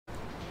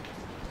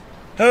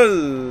Hello,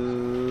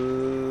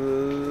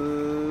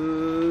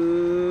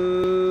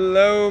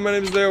 my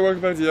name is Leo.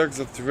 Welcome back to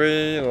Yakuza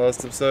 3. In the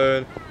last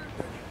episode,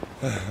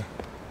 we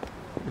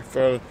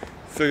finally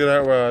figured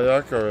out where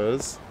Ayako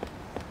is.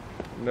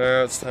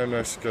 Now it's time to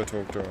actually go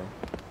talk to her.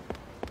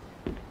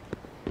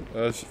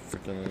 There she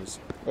freaking is.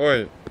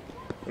 Oi!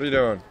 What are you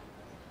doing?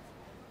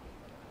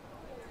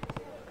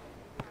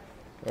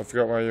 I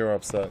forgot why you were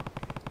upset.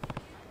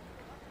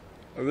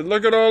 I've been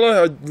looking all over.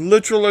 I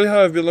literally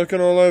have been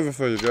looking all over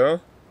for you,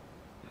 girl.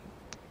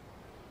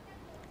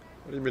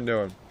 What have you been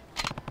doing?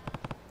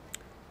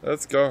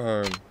 Let's go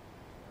home.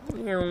 Oh,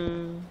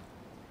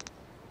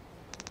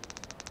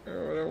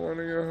 I don't want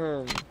to go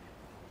home.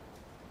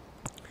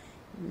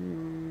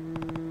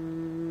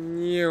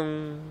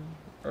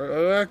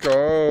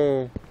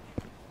 Echo.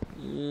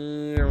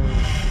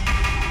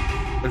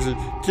 Actually,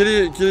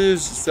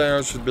 Kitty's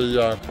sound should be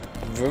Oh,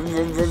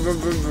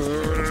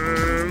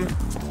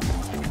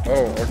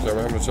 okay,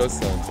 we're having a chase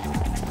then.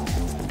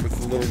 With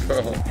the little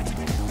girl.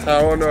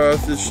 How on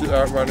earth is she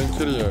outrunning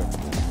Kitty?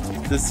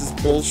 This is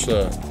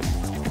bullshit.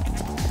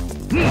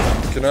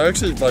 Can I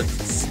actually, like,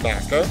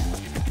 smack her?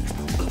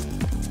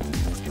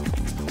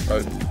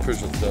 I'm pretty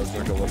sure that's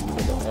like a little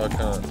bit. Oh, I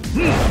can't.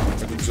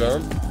 I can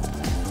jump?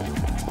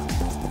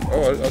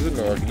 Oh, I didn't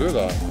know I could do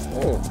that.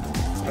 Oh,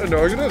 I didn't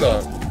know I could do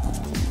that.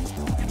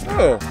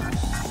 Oh.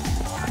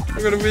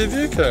 I've got a weird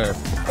view cam.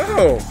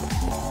 Oh.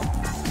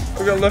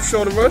 I've got left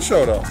shoulder, right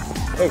shoulder.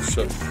 Oh,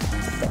 shit.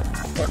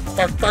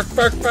 Fuck.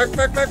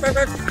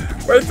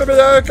 Wait for me,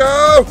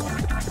 Yoko!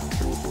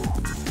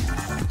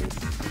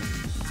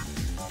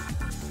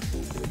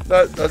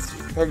 That's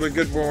probably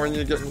good when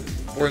you're getting,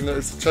 when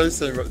it's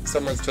chasing, but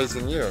someone's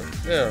chasing you.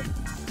 Yeah.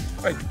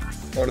 I,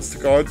 honest to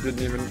God,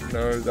 didn't even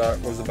know that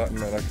was a button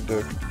that I could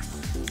do.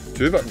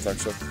 Two buttons,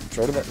 actually.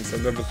 Shoulder buttons. I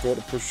never thought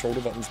to push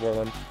shoulder buttons while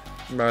I'm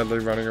madly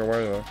running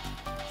away, though.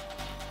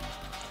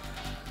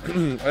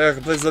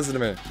 Ayaka, please listen to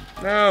me.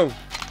 No!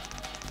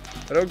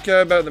 I don't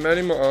care about them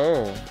anymore.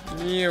 Oh.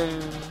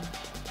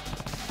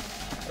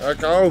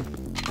 Ayako!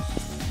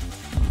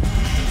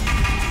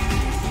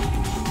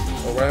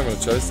 Oh, we're having a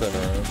chase then,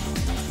 alright.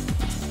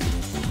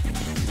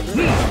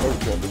 Oh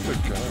god, the big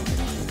guy.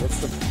 What's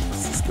the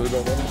speed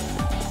on that?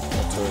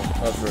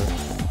 R2.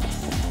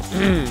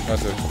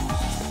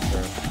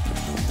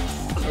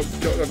 Oh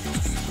god,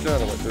 get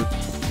out of it, dude.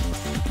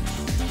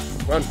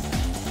 Run!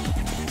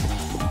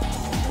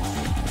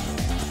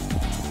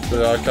 But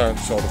yeah, I can't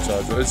shoulder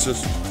charge it. It's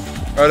just,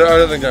 I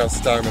don't think our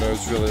stamina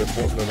is really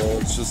important at all.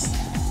 It's just,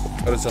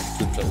 I just have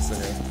to keep chasing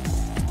her.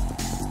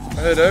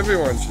 I hate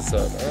everyone, she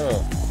said.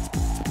 Oh.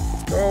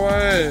 Go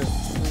away!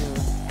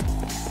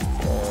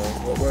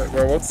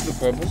 Well, what's the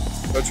problem?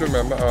 Don't you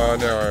remember? Oh,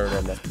 now I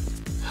remember.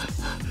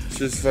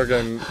 She's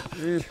fucking...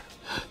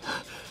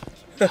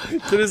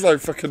 Kitty's like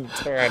fucking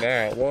tired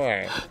out.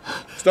 Why?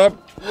 Stop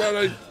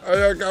running!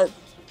 I go!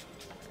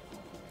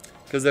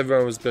 Because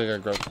everyone was being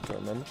aggressive to her,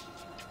 remember?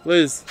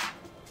 Please,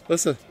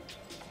 listen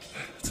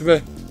to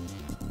me.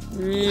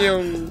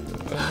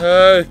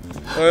 Hey!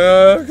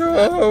 Go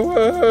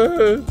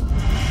away!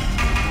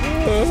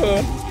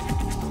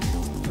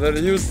 Then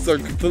he was so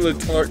completely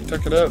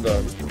tucking out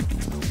though.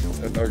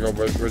 And oh god,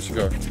 where'd she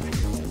go?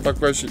 Fuck,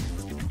 where's she?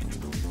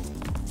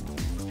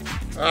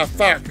 Ah,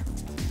 fuck!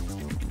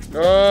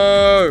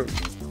 No!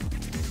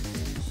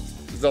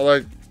 Is that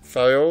like,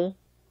 fail?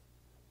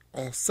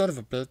 Oh, son of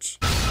a bitch.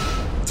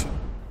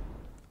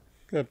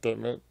 God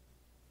damn it.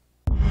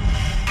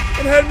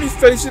 It had me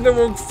facing the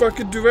wrong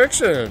fucking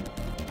direction.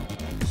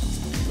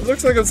 It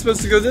looks like I'm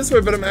supposed to go this way,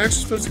 but I'm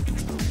actually supposed to...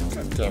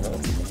 God damn it,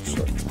 that's a bunch of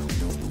shit.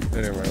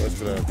 Anyway, let's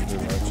put it out to do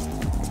much.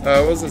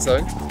 What was I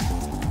saying?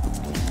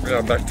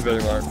 Yeah, back to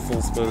being like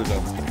full speed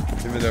again.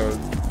 Even though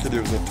Kitty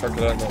was all tucked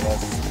out in that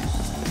last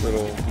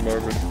little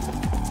moment.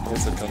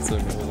 Also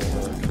cutscene, but it wasn't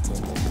really a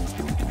cutscene.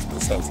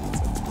 It sounds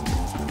cutscene.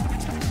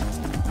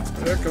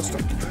 Yeah, go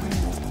stop running.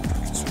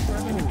 Fucking stop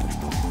running.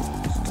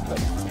 Stop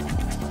it.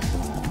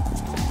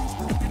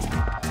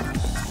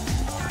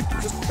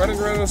 Just running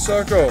around in a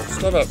circle.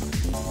 Stop it.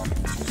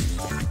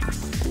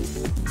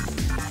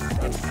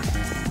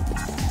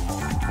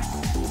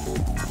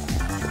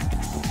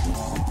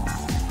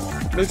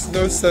 Makes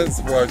no sense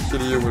why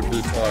Kitty would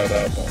be tired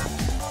out though.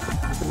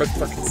 Look at my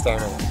fucking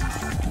stamina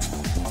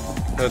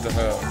compared to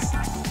hers.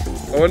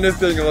 I wonder if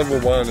being a level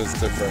 1 is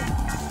different.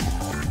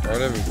 I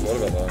never even thought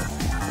about that.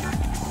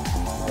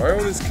 Why are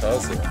all these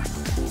cars here?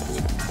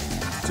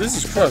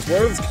 Jesus Christ, why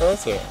are all these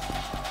cars here?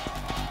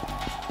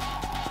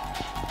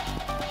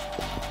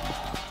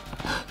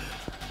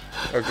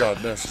 Oh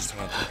god, no, she's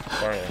tired.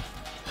 Finally.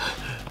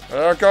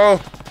 There I go!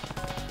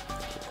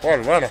 What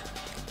a runner!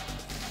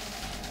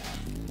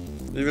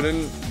 Even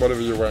in whatever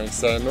you're wearing,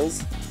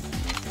 sandals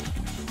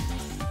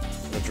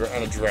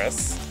and a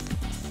dress.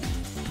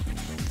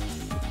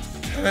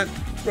 Can't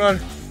run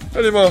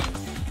anymore.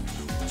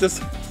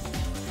 Just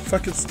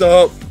fucking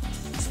stop.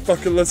 Just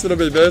fucking listen to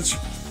me, bitch.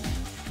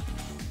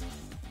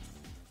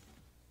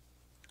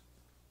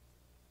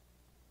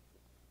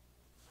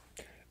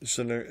 Is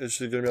Is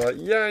she gonna be like,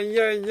 yeah,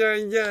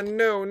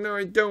 no,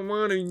 I don't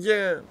want to,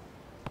 yeah.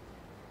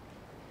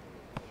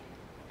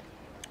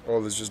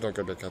 Oh, there's just not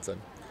gonna be a cutscene.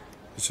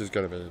 It's just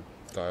gonna be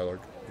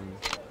dialogue.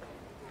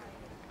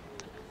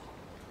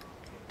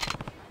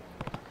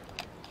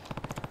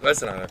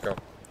 Listen, Hanako.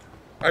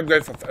 I'm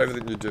grateful for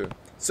everything you do.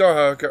 So,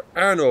 Hanako,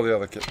 and all the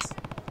other kids.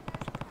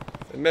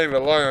 They may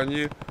rely on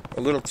you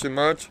a little too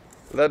much,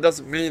 but that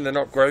doesn't mean they're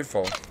not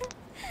grateful.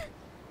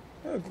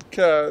 Who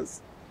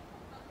cares?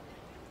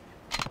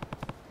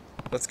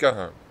 Let's go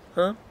home.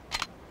 Huh?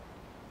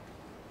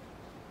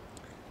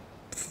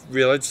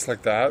 Really? Just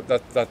like that?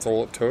 That's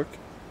all it took?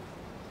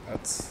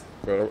 That's...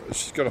 Is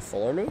she gonna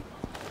follow me?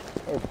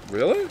 Oh,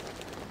 really?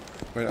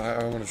 Wait,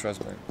 I want to try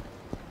something.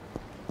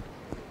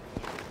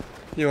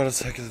 You want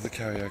to take her to the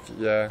karaoke?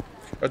 Yeah.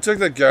 I took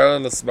the girl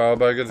and the smile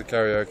burger to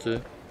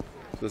karaoke.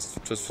 Just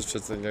for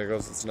shits and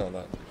giggles. It's not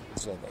that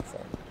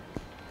fun.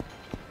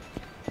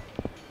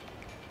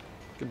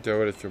 You can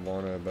do it if you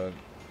want to, but...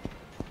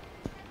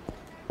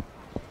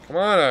 Come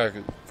on,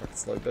 you fucking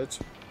slow bitch.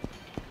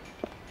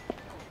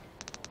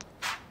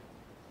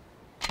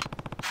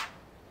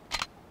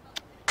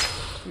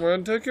 Come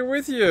on, take it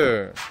with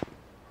you.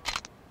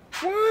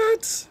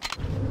 What?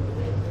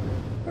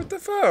 What the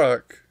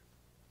fuck?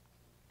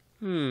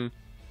 No,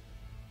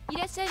 I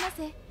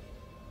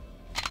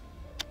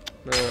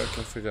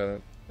can forget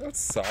it. That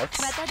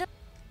sucks. I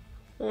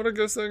want to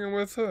go singing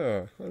with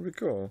her. That'd be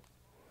cool.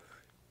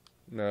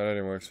 No, it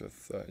only works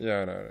with...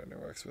 yeah, no, it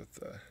only works with...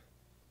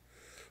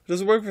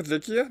 Does it work with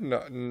Likia?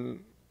 No.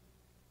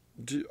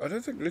 I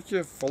don't think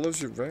Likia follows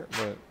you around.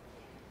 Wait.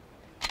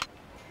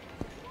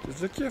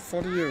 Does Likia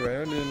follow you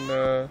around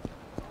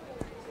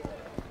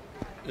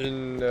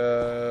in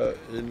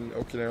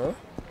Okinawa?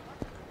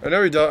 I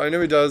know he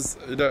does.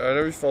 I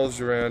know he follows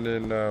you around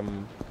in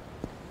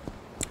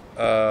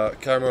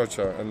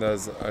Kamurocho, and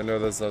I know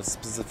there's a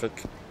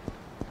specific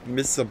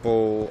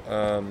missable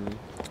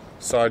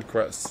side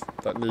quest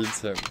that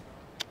needs him.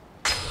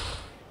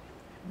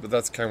 But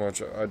that's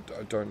Kamurocho. I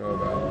don't know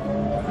about. I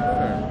don't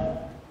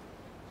know.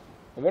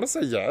 I want to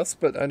say yes,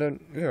 but I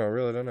don't. Yeah, I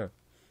really don't know.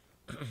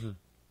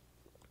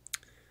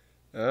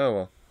 Oh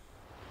well.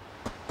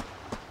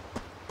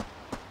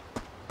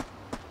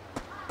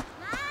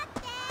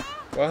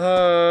 We're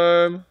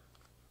home.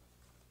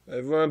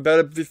 Everyone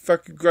better be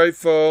fucking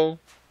grateful.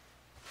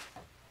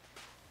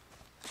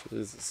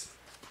 Jesus.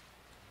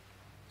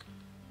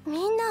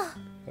 How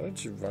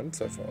did you run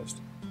so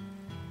fast?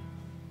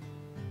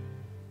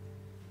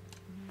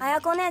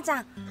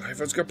 Ayako-ne-chan.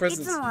 Everyone's got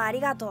presents. いつもあり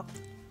がとう。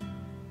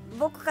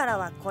僕から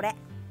はこれ。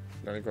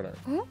何これ?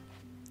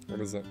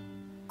 What is it?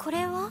 こ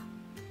れは?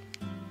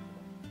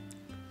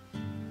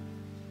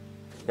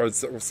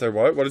 Say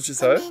what? What did she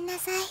say? ごめんな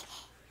さい。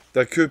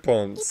 They're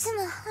coupons. いつ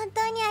も本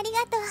当にあり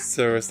がとう。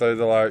 Seriously,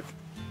 they're like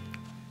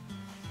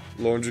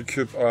laundry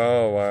coupons.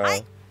 Oh wow. は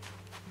い。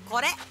こ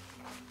れ。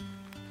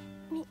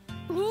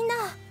みんな。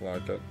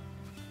Like it.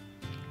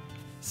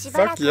 し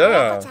ばらくあ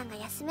やこちゃんが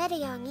休める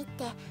ようにっ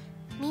て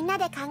みんな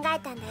で考え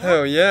たんだよ。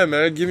 Hell yeah,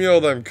 man! Give me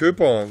all them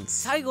coupons.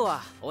 最後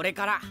は俺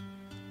から。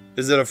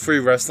 Is it a free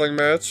wrestling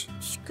match?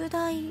 宿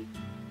題。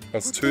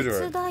 That's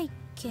tutoring. お手伝い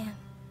券。いらね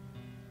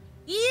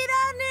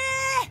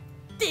え。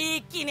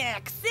できね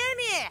えくせに。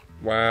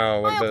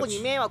 Wow, what あ a やこに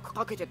bitch. 迷惑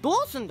かけてどう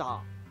すん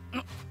だ。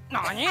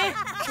何？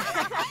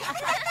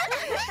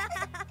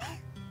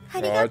 あ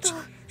りがとう。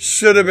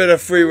 Should have been a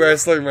free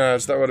wrestling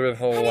match. That would have been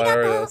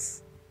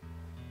hilarious.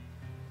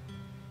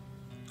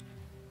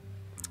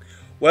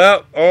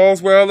 Well,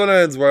 all's well that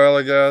ends well,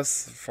 I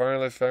guess.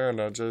 Finally found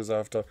her, jeez,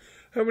 after...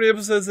 How many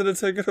episodes did it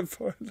take her to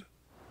find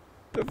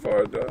her?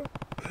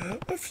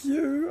 A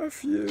few.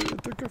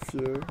 It took a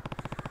few.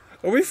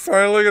 Are we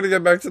finally gonna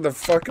get back to the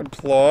fucking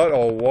plot,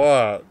 or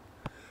what?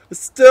 I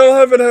still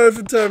haven't heard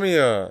from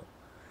Tamiya.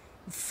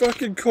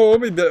 Fucking call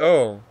me,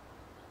 oh.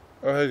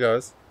 Oh, hey,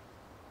 guys.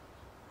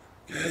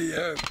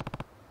 Yeah.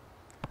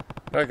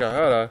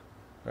 Nakahara,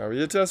 how are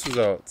your test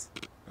results?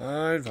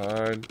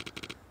 Fine.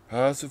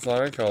 Passed with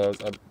flying colors.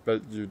 I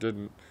bet you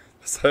didn't.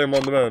 Say I'm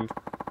on the mend.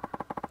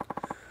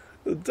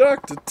 The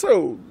doctor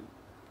told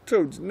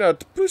you not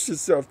to push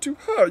yourself too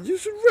hard. You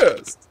should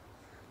rest.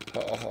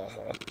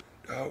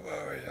 Don't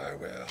worry, I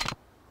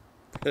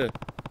will.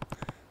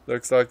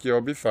 Looks like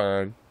you'll be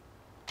fine.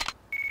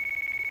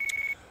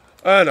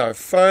 And I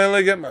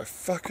finally get my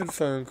fucking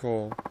phone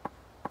call.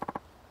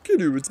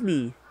 Kiddo, it's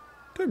me.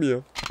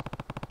 Tamiya.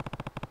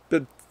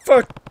 But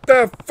fuck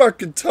that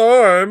fucking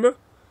time!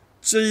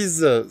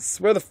 Jesus!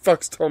 Where the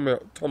fuck's Toma?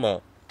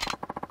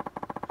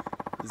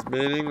 He's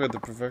meeting with the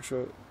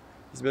prefectural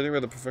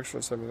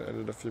assembly that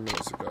ended a few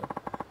minutes ago.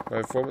 My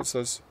informant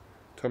says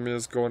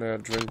Tamiya's gone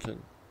out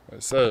drinking. I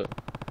say it.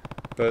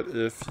 But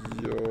if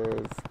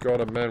you've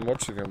got a man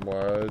watching him,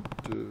 why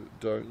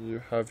don't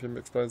you have him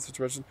explain the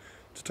situation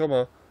to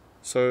Toma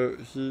so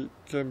he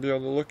can be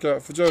on the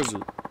lookout for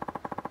Joji?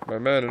 My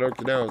man in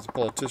Okinawa is a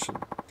politician,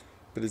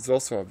 but he's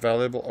also a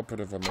valuable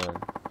operative of mine.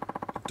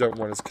 I don't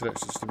want his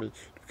connections to me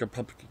to become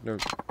publicly known.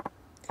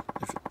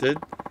 If it did,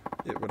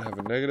 it would have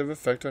a negative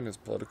effect on his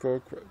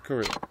political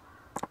career.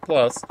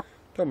 Plus,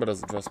 Toma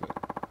doesn't trust me.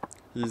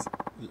 He's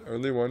the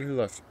only one who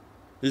left.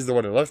 He's the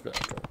one who left me,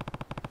 after all.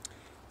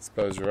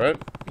 Suppose you're right.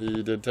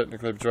 He did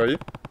technically betray you.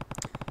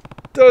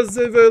 Doesn't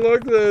seem very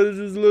likely to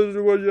just listen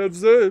to what you have to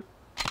say.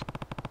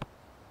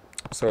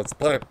 So what's the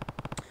plan?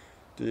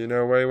 Do you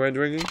know where he went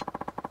drinking?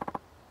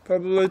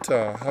 Probably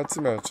to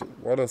Hatsumachi.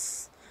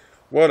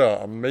 What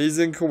a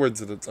amazing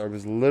coincidence. I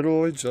was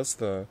literally just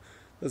there.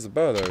 There's a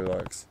bar there he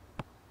likes.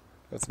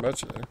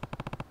 Hatsumachi, eh?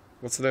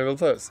 What's the name of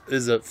the place?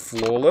 Is it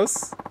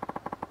Flawless?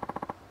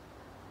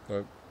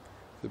 No.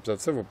 Seems to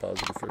have several bars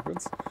that he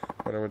frequents.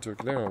 When I went to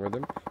Okinawa with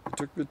him, he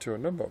took me to a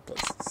number of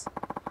places.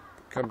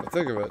 But come to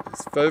think of it,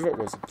 his favourite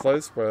was a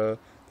place where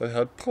they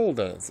had pole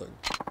dancing.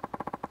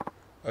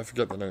 I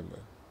forget the name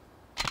though.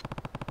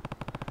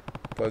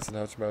 Place in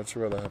Hachimachi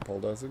where they had pole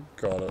dancing?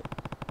 Got it.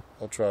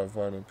 I'll try and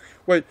find him.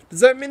 Wait,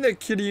 does that mean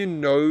that Kiryu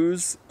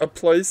knows a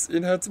place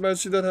in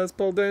Hatsumachi that has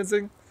pole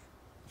dancing?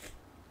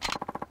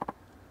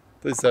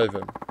 Please save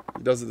him.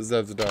 He doesn't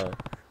deserve to die.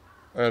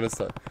 I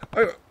understand.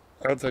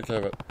 I'll take care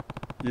of it.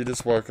 You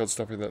just work on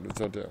stopping that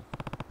ordeal.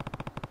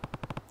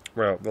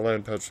 Well, the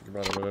land poaching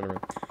commander, but anyway.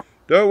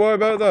 Don't worry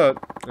about that.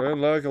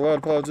 And like a lot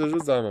of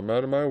politicians, I'm a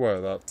man of my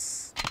word.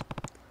 That's...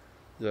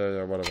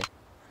 Yeah, whatever.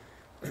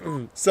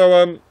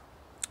 So,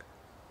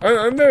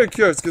 I'm very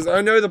curious, because I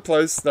know the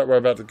place that we're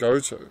about to go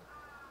to.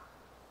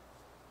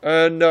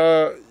 And,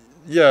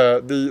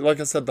 yeah, like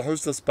I said, the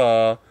hostess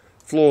bar,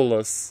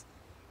 Flawless,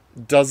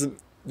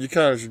 doesn't... You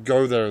can't actually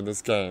go there in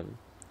this game.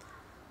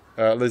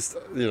 At least,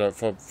 you know,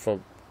 for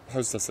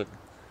hostessing.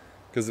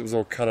 Because it was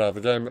all cut out of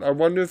the game. But I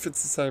wonder if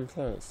it's the same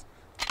place.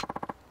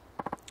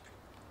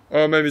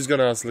 Oh, maybe he's going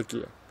to ask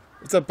Likia.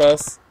 What's up,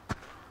 boss?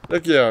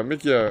 Likia,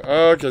 Mikio.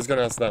 Oh, okay, he's going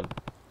to ask them.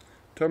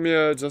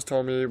 Tomiya just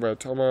told me where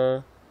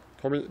Tamiya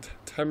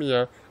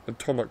and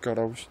Toma, God,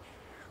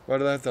 why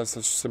do they have to have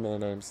such similar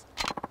names?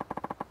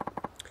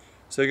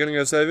 So you're going to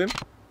go save him?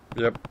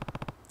 Yep.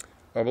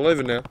 I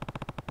believe it now.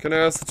 Can I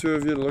ask the two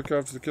of you to look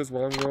after the kids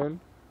while I'm gone?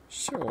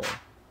 Sure.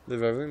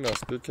 Leave everything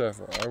nice. Be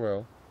careful. I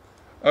will.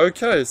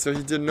 Okay, so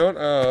he did not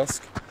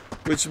ask,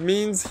 which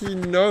means he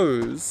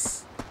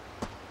knows.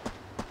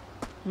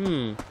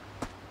 He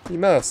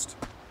must.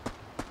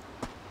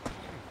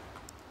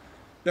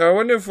 Now, I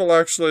wonder if we'll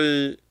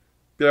actually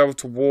be able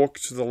to walk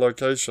to the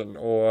location,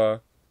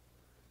 or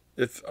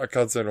if a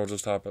cutscene will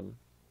just happen.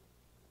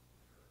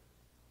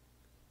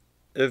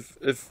 Oh,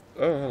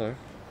 hello.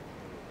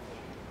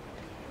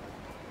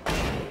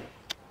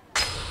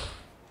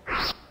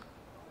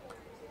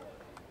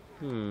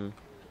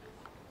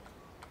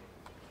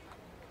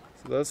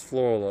 So that's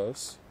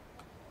Flawless.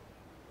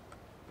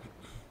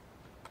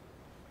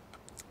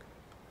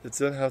 It's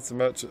in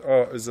Hatsumachi.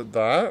 Oh, is it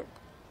that?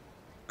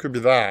 Could be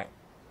that.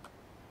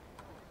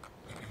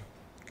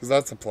 Because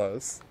that's a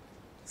place.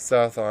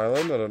 South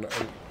Island, I don't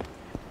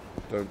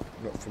know.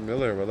 Not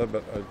familiar with it,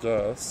 but I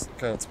guess.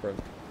 Can't sprint.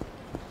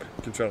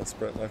 Keep trying to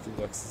sprint like he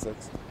likes to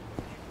 6.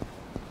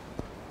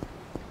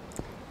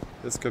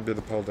 This could be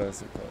the pole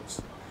dancing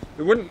place.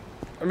 It wouldn't...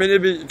 I mean,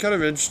 it'd be kind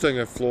of interesting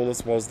if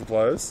Flawless was the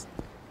place.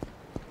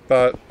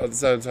 But at the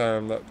same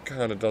time, that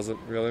kind of doesn't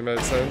really make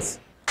sense.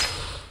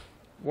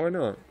 Why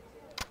not?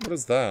 What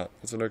is that?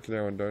 It's an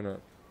Okinawan donut.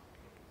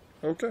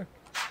 Okay.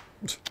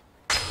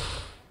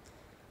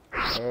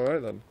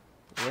 Alright then.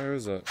 Where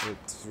is it?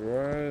 It's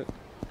right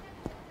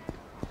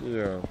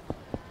here.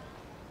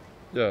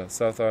 Yeah,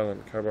 South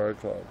Island Cabaret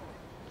Club.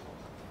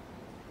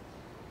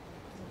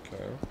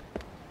 Okay.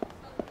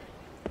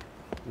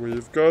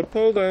 We've got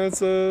pole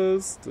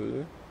dancers. Do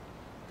you?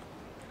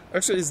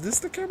 Actually, is this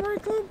the Cabaret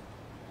Club?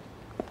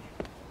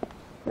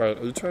 Wait,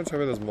 are you trying to tell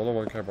me there's more than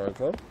one Cabaret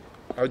Club?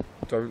 I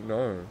don't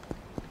know.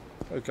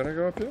 Hey, can I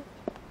go up here?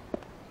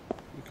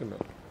 You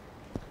cannot.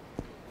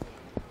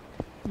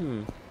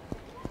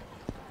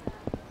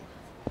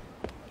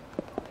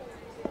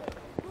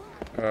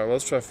 Alright,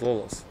 let's try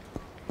Flawless.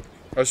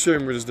 I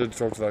assume we just need to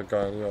talk to that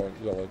guy in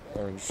the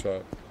orange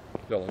shirt.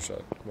 Yellow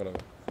shirt, whatever.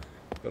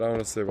 But I want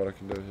to see what I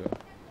can do here.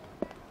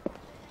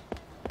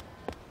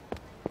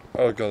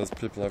 Oh god, there's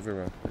people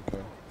everywhere.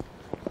 Okay.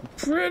 I'm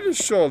pretty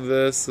sure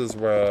this is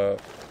where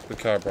the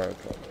Cabaret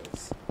Club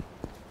is.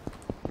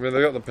 I mean,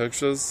 they got the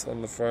pictures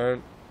on the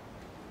front.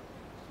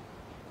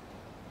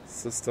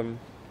 System.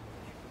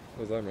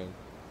 What does that mean?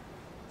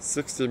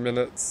 60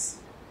 minutes.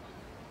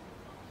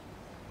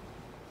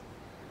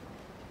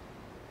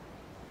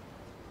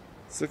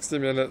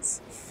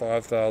 $60,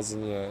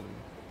 5,000 yen.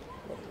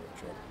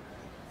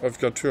 Oh, if you've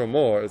got 2 or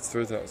more, it's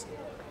 3,000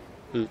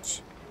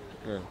 each.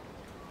 Yeah.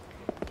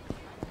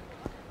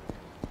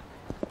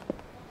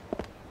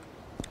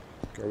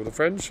 Go with a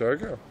friend, sure,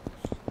 go.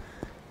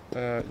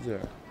 Yeah.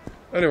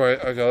 Anyway,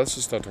 okay, let's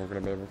just start talking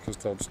about it because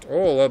they'll just...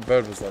 Oh, that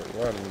bird was like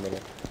right in the middle.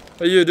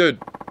 Hey, you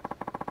dude.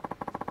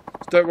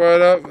 Step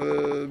right up,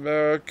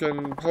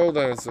 American pole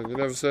dancing. You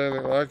never see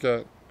anything like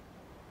it.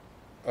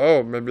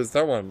 Oh, maybe it's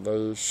that one.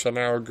 The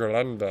Chanel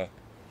Grande.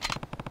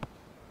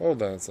 Pole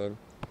dancing.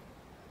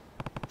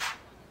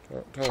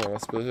 Tell me,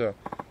 must be here.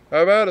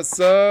 How about it,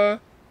 sir?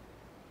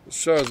 The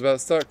show's about to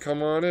start.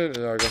 Come on in.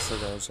 Yeah, I guess I'll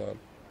go inside.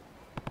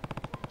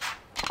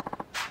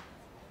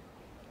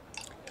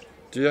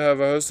 Do you have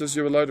a hostess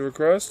you would like to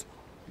request?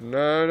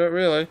 No, not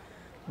really.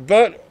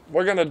 But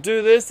we're gonna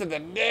do this in the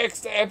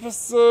next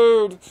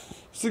episode.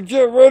 So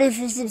get ready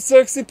for some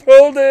sexy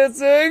pole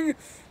dancing.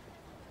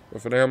 Well,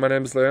 for now, my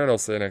name is Leon. I'll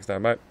see you next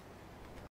time. Bye.